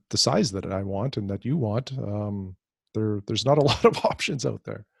the size that I want and that you want. There's not a lot of options out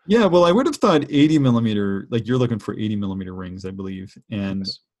there. Yeah, well, I would have thought 80 millimeter, like you're looking for 80 millimeter rings, I believe. And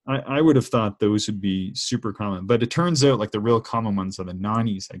Yes. I would have thought those would be super common. But it turns out like the real common ones are the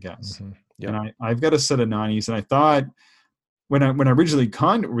Nanis, I guess. Mm-hmm. Yeah. And I've got a set of Nanis, and I thought when I originally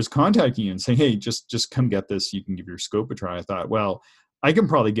was contacting you and saying, hey, just come get this, you can give your scope a try, I thought, well, I can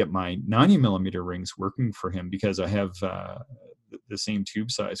probably get my 90 millimeter rings working for him because I have the same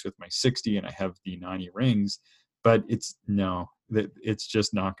tube size with my 60 and I have the 90 rings. But it's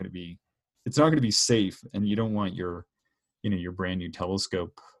just not going to be, it's not going to be safe, and you don't want your brand new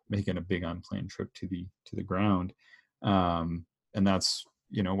telescope making a big unplanned trip to the ground, and that's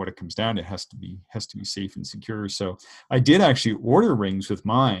what it comes down to. It has to be safe and secure. So I did actually order rings with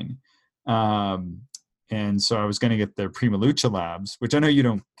mine, and so I was going to get the Prima Luce Labs, which I know you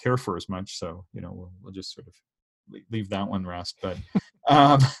don't care for as much, so we'll just sort of leave that one rest. But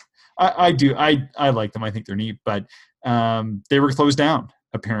I do. I like them. I think they're neat, but they were closed down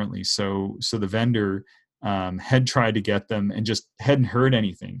apparently. So the vendor had tried to get them and just hadn't heard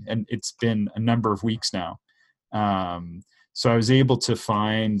anything. And it's been a number of weeks now. So I was able to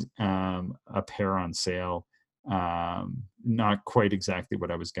find a pair on sale. Not quite exactly what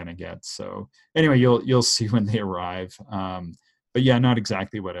I was going to get. So anyway, you'll see when they arrive. But yeah, not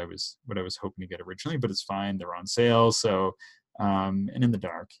exactly what I was hoping to get originally, but it's fine. They're on sale. So and in the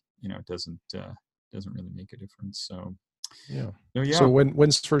dark, it doesn't really make a difference. So yeah. So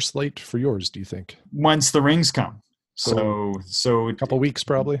when's first light for yours, do you think? Once the rings come. So a couple weeks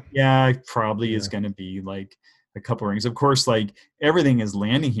probably. Yeah, probably is going to be like a couple rings. Of course, like everything is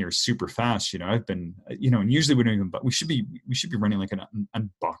landing here super fast. I've been, and usually we don't even, but we should be running like an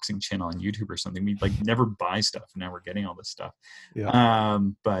unboxing channel on YouTube or something. We like never buy stuff, and now we're getting all this stuff. Yeah.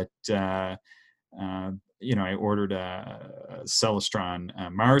 I ordered a Celestron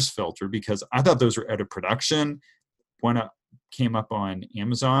Mars filter because I thought those were out of production. One came up on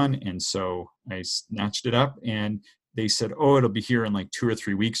Amazon, and so I snatched it up, and they said, "Oh, it'll be here in like 2 or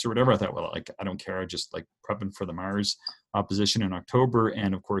 3 weeks or whatever." I thought, well, like I don't care. I just like prepping for the Mars opposition in October,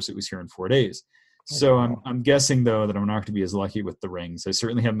 and of course, it was here in 4 days. So wow. I'm guessing though that I'm not going to be as lucky with the rings. I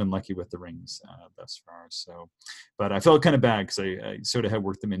certainly haven't been lucky with the rings thus far. So, but I felt kind of bad because I sort of had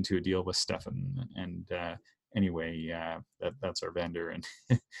worked them into a deal with Stefan, and anyway, that's our vendor, and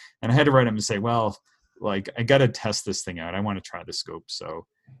and I had to write him and say, well, like I got to test this thing out. I want to try the scope, so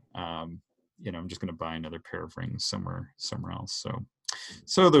I'm just going to buy another pair of rings somewhere else.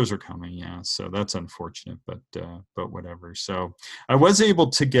 So those are coming, yeah. So that's unfortunate, but whatever. So I was able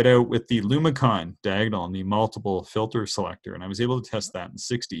to get out with the Lumicon diagonal and the multiple filter selector, and I was able to test that in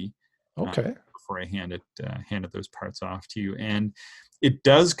 60. Okay. Before I handed those parts off to you, and it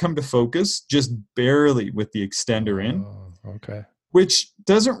does come to focus just barely with the extender in. Okay. Which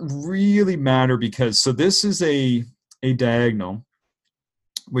doesn't really matter because this is a diagonal,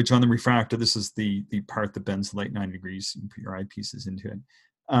 which on the refractor, this is the part that bends the light 90 degrees. You put your eyepieces into it.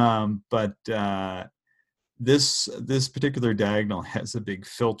 But this particular diagonal has a big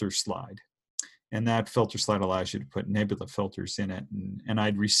filter slide. And that filter slide allows you to put nebula filters in it. And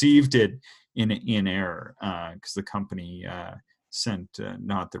I'd received it in error because the company sent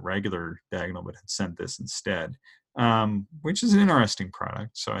not the regular diagonal, but had sent this instead. Which is an interesting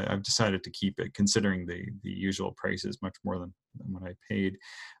product. So I've decided to keep it, considering the usual price is much more than what I paid.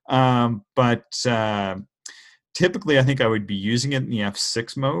 But typically, I think I would be using it in the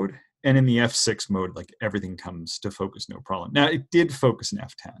f6 mode. And in the f6 mode, like everything comes to focus, no problem. Now, it did focus in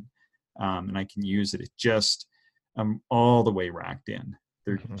f10, and I can use it. It just, I'm all the way racked in.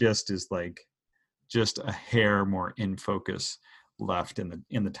 There just is like just a hair more in focus left in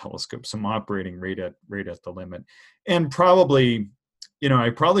the telescope. So I'm operating right at the limit, and probably, I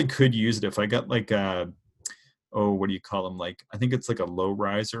probably could use it if I got like what do you call them? Like, I think it's like a low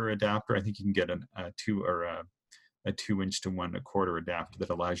riser adapter. I think you can get a 2-inch to 1 1/4 adapter that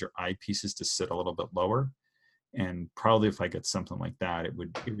allows your eyepieces to sit a little bit lower. and probably if I get something like that, it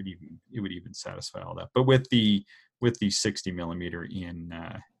would even satisfy all that. But with the 60 millimeter in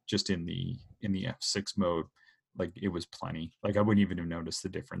just in the f6 mode, like it was plenty. Like I wouldn't even have noticed the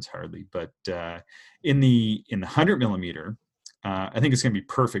difference hardly. But in the 100 millimeter, I think it's going to be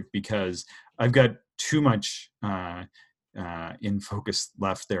perfect because I've got too much in focus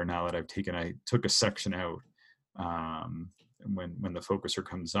left there now that I took a section out when the focuser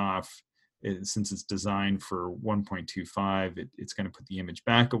comes off. Since it's designed for 1.25, it's going to put the image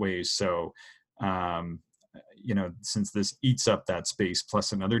back away. So, since this eats up that space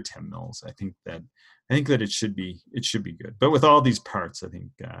plus another 10 mils, I think that it should be good. But with all these parts, I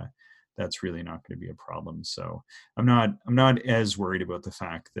think that's really not going to be a problem. So I'm not as worried about the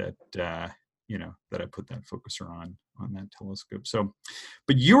fact that that I put that focuser on that telescope. So,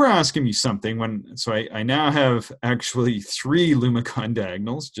 but you were asking me something so I now have actually 3 Lumicon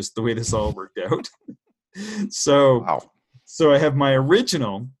diagonals, just the way this all worked out. So, wow. So I have my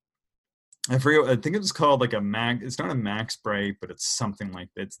original, I forget, I think it was called like it's not a Max Bright, but it's something like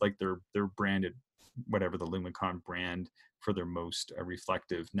that. It's like they're branded, whatever the Lumicon brand for their most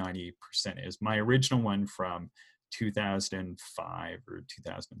reflective 98% is. My original one from 2005 or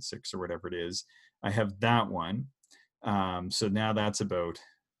 2006 or whatever it is, I have that one. So now that's about,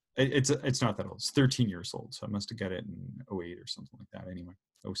 it's not that old, it's 13 years old. So I must have got it in 08 or something like that anyway,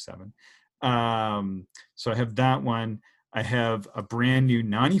 07. So I have that one. I have a brand new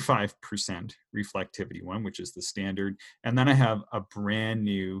 95% reflectivity one, which is the standard. And then I have a brand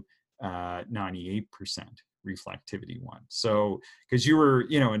new 98% reflectivity one. So, because you were,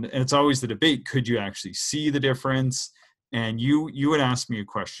 and it's always the debate, could you actually see the difference? And you would ask me a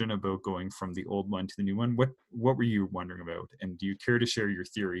question about going from the old one to the new one. What were you wondering about? And do you care to share your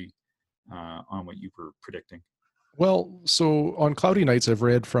theory on what you were predicting? Well, so on cloudy nights, I've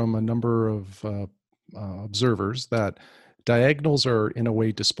read from a number of observers that diagonals are in a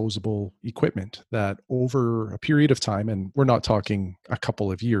way disposable equipment that over a period of time, and we're not talking a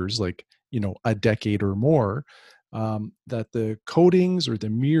couple of years, like a decade or more, that the coatings or the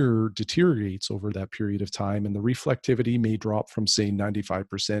mirror deteriorates over that period of time, and the reflectivity may drop from say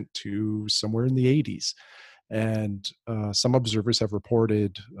 95% to somewhere in the 80s. And some observers have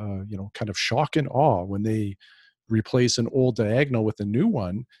reported kind of shock and awe when they replace an old diagonal with a new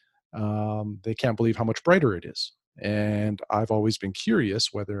one. They can't believe how much brighter it is. And I've always been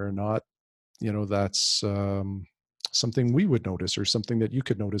curious whether or not, that's something we would notice or something that you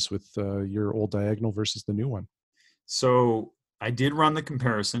could notice with your old diagonal versus the new one. So I did run the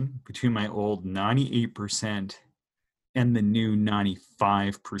comparison between my old 98% and the new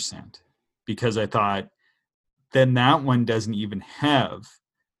 95%, because I thought then that one doesn't even have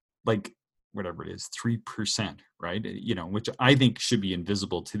like whatever it is, 3%, right? Which I think should be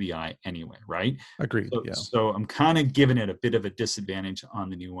invisible to the eye anyway, right? Agreed. Yeah. So I'm kind of giving it a bit of a disadvantage on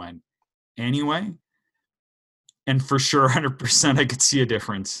the new one anyway. And for sure, 100%, I could see a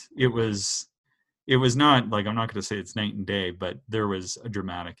difference. It was not like, I'm not going to say it's night and day, but there was a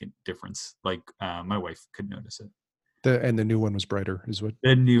dramatic difference. Like my wife could notice it. And the new one was brighter, is what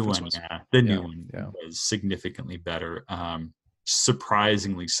the new one was. Yeah, the new one was significantly better.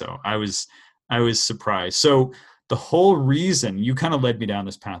 Surprisingly so. I was surprised. So the whole reason, you kind of led me down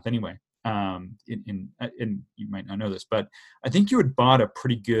this path anyway. And you might not know this, but I think you had bought a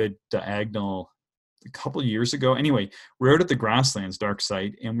pretty good diagonal a couple of years ago. Anyway, we're out at the Grasslands dark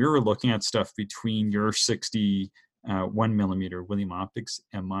site, and we were looking at stuff between your 61 millimeter William Optics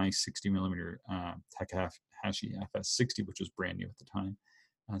and my 60 millimeter Takahashi FS60, which was brand new at the time.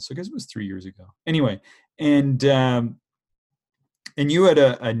 So I guess it was 3 years ago. Anyway, and you had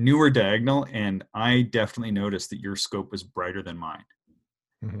a newer diagonal, and I definitely noticed that your scope was brighter than mine.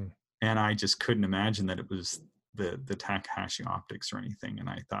 Mm-hmm. And I just couldn't imagine that it was the Takahashi optics or anything. And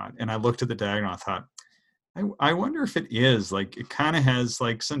I looked at the diagonal, I thought, I wonder if it is. Like, it kind of has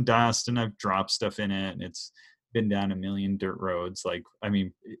like some dust, and I've dropped stuff in it, and it's been down a million dirt roads. Like, I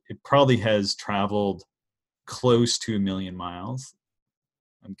mean, it probably has traveled close to 1 million miles,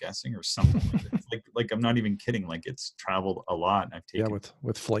 I'm guessing, or something like that. Like I'm not even kidding. Like, it's traveled a lot. And I've taken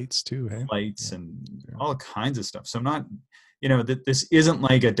with flights too, hey? Flights and all kinds of stuff. So I'm not, that this isn't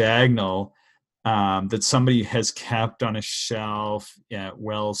like a diagonal that somebody has kept on a shelf,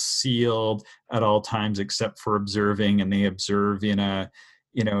 well sealed at all times except for observing, and they observe in a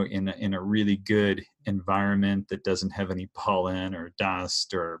really good environment that doesn't have any pollen or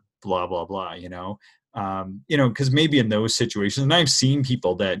dust or blah blah blah. Because maybe in those situations, and I've seen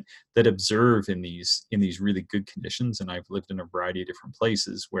people that observe in these really good conditions, and I've lived in a variety of different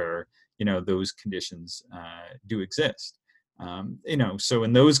places where those conditions do exist. So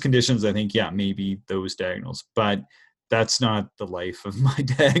in those conditions, I think, yeah, maybe those diagonals, but that's not the life of my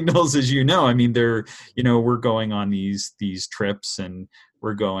diagonals, as you know. I mean, we're going on these trips, and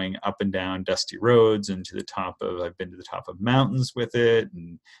we're going up and down dusty roads and I've been to the top of mountains with it,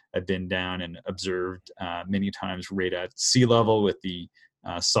 and I've been down and observed many times right at sea level with the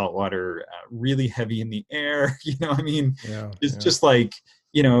salt water really heavy in the air. I mean, it's just like,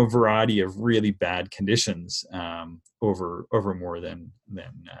 a variety of really bad conditions over more than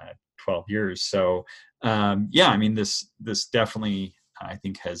 12 years. So I mean, this definitely, I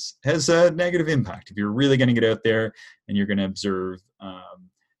think, has a negative impact. If you're really going to get out there and you're going to observe,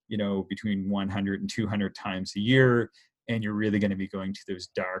 between 100 and 200 times a year, and you're really going to be going to those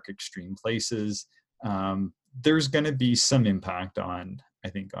dark, extreme places, there's going to be some impact on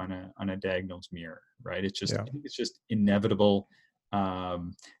a diagonals mirror, right? It's just, I think it's just inevitable.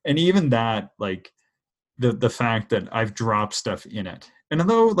 And even that, like the fact that I've dropped stuff in it, and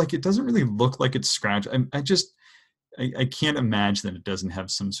although like it doesn't really look like it's scratched, I can't imagine that it doesn't have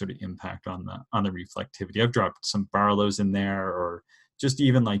some sort of impact on the reflectivity. I've dropped some Barlows in there, or just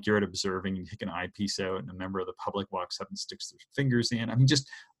even like you're at observing and you take an eyepiece out and a member of the public walks up and sticks their fingers in. I mean, just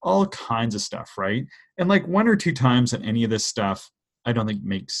all kinds of stuff, right? And like one or two times that any of this stuff, I don't think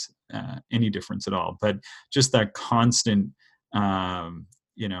makes any difference at all. But just that constant,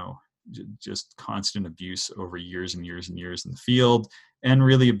 just constant abuse over years and years and years in the field, and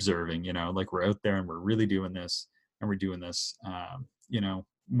really observing, like we're out there and we're really doing this, and we're doing this,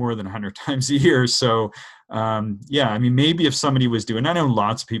 more than 100 times a year. So, I mean, maybe if somebody was doing, I know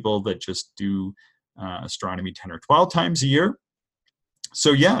lots of people that just do astronomy 10 or 12 times a year.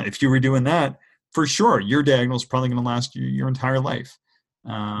 So yeah, if you were doing that, for sure, your diagonal is probably going to last you your entire life.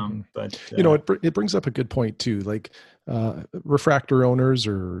 But it brings up a good point too. Like refractor owners,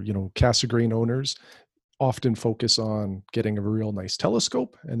 or Cassegrain owners, often focus on getting a real nice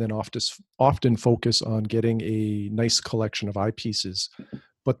telescope, and then often focus on getting a nice collection of eyepieces.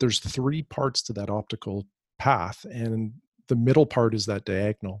 But there's three parts to that optical path, and the middle part is that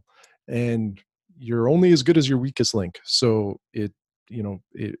diagonal, and you're only as good as your weakest link. So if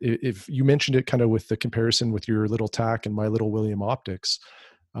you mentioned it kind of with the comparison with your little TAC and my little William optics,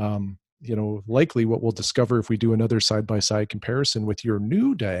 likely what we'll discover if we do another side-by-side comparison with your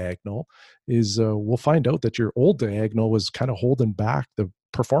new diagonal is we'll find out that your old diagonal was kind of holding back the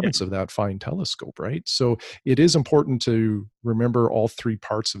performance of that fine telescope, right? So it is important to remember all three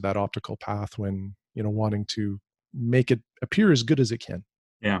parts of that optical path when, wanting to make it appear as good as it can.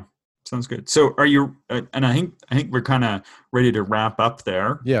 Yeah. Sounds good. So are you, and I think we're kind of ready to wrap up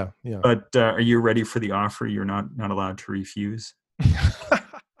there. Yeah. But are you ready for the offer you're not allowed to refuse?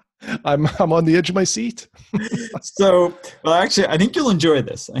 I'm on the edge of my seat. So, well, actually, I think you'll enjoy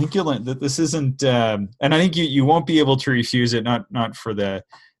this. I think this isn't, and I think you won't be able to refuse it. Not for the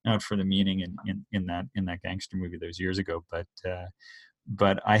meaning in that gangster movie those years ago,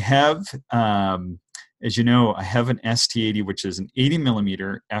 but I have, as you know, I have an ST80, which is an 80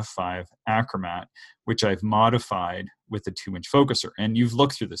 millimeter f5 achromat, which I've modified with a 2-inch focuser. And you've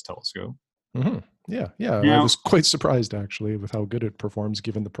looked through this telescope. Mm-hmm. Yeah. Now, I was quite surprised actually with how good it performs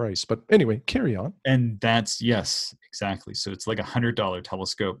given the price. But anyway, carry on. And yes, exactly. So it's like $100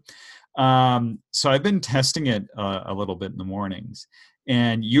 telescope. So I've been testing it a little bit in the mornings.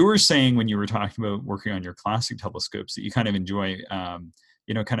 And you were saying when you were talking about working on your classic telescopes that you kind of enjoy,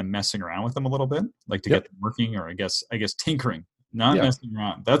 kind of messing around with them a little bit, like to get them working, or I guess tinkering. Not messing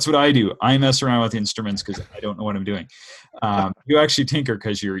around. That's what I do. I mess around with instruments because I don't know what I'm doing. You actually tinker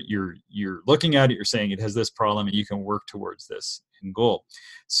because you're looking at it. You're saying it has this problem, and you can work towards this end goal.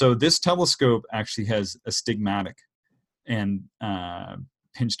 So this telescope actually has astigmatic and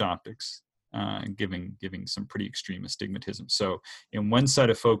pinched optics, giving some pretty extreme astigmatism. So in one side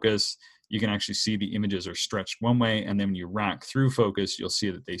of focus, you can actually see the images are stretched one way, and then when you rack through focus, you'll see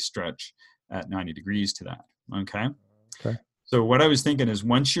that they stretch at 90 degrees to that. Okay. So what I was thinking is,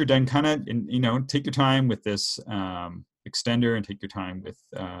 once you're done, kind of, take your time with this extender, and take your time with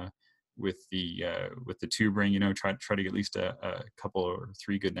the tube ring. Try to get at least a couple or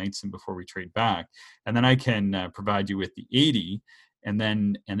 3 good nights in before we trade back, and then I can provide you with the 80. And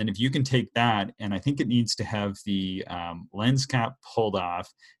then if you can take that, and I think it needs to have the lens cap pulled off,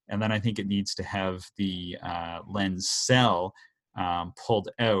 and then I think it needs to have the lens cell pulled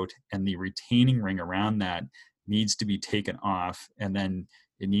out, and the retaining ring around that needs to be taken off, and then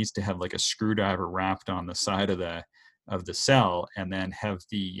it needs to have like a screwdriver wrapped on the side of the cell, and then have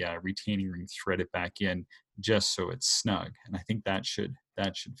the retaining ring threaded back in just so it's snug. And I think that should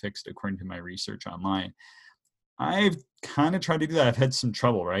fix it according to my research online. I've kind of tried to do that. I've had some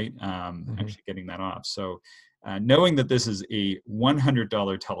trouble, right? Actually getting that off. So knowing that this is a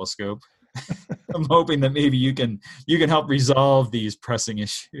 $100 telescope, I'm hoping that maybe you can help resolve these pressing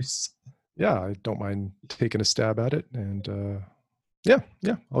issues. Yeah, I don't mind taking a stab at it, and yeah,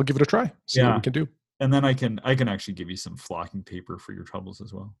 I'll give it a try. See what we can do. And then I can actually give you some flocking paper for your troubles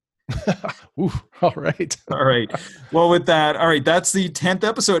as well. Ooh, all right. All right. Well, with that, all right, that's the 10th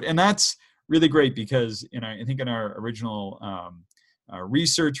episode, and that's really great because I think in our original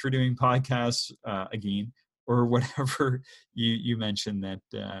research for doing podcasts, again, or whatever you mentioned that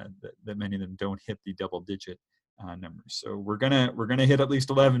many of them don't hit the double-digit numbers. So we're gonna hit at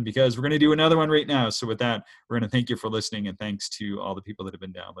least 11 because we're gonna do another one right now. So with that, we're gonna thank you for listening, and thanks to all the people that have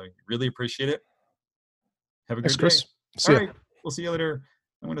been downloading. Really appreciate it. Have a Thanks, good Chris. day. See All ya. right, we'll see you later.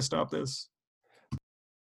 I'm gonna stop this.